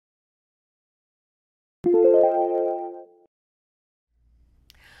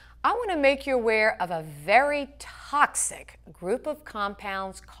I want to make you aware of a very toxic group of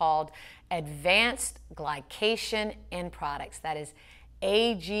compounds called Advanced Glycation End Products. That is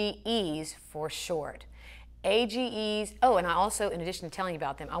AGEs for short. AGEs, and I also, in addition to telling you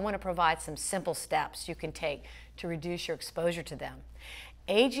about them, I want to provide some simple steps you can take to reduce your exposure to them.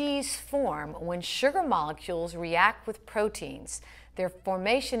 AGEs form when sugar molecules react with proteins. Their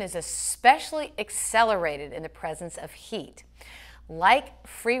formation is especially accelerated in the presence of heat. Like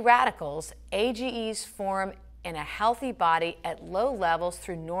free radicals, AGEs form in a healthy body at low levels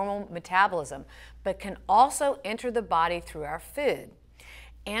through normal metabolism, but can also enter the body through our food.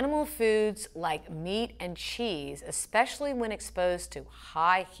 Animal foods like meat and cheese, especially when exposed to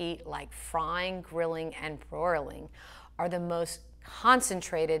high heat like frying, grilling, and broiling, are the most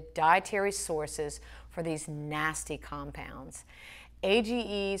concentrated dietary sources for these nasty compounds.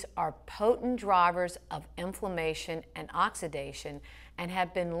 AGEs are potent drivers of inflammation and oxidation and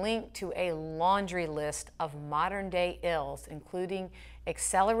have been linked to a laundry list of modern-day ills, including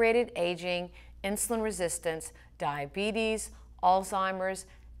accelerated aging, insulin resistance, diabetes, Alzheimer's,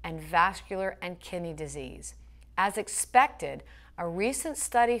 and vascular and kidney disease. As expected, a recent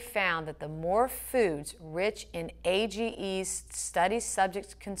study found that the more foods rich in AGEs study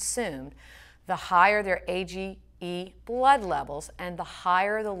subjects consumed, the higher their AGE blood levels and the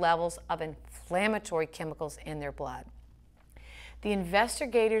higher the levels of inflammatory chemicals in their blood. The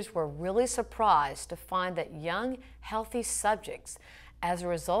investigators were really surprised to find that young, healthy subjects, as a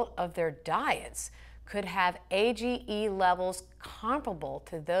result of their diets, could have AGE levels comparable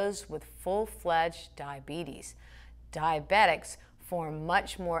to those with full-fledged diabetes. Diabetics form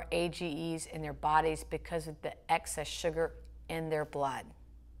much more AGEs in their bodies because of the excess sugar in their blood.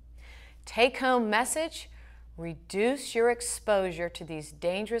 Take-home message: reduce your exposure to these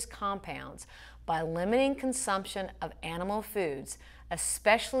dangerous compounds by limiting consumption of animal foods,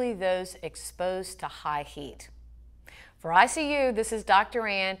 especially those exposed to high heat. For ICU, this is Dr.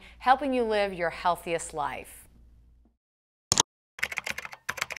 Ann, helping you live your healthiest life.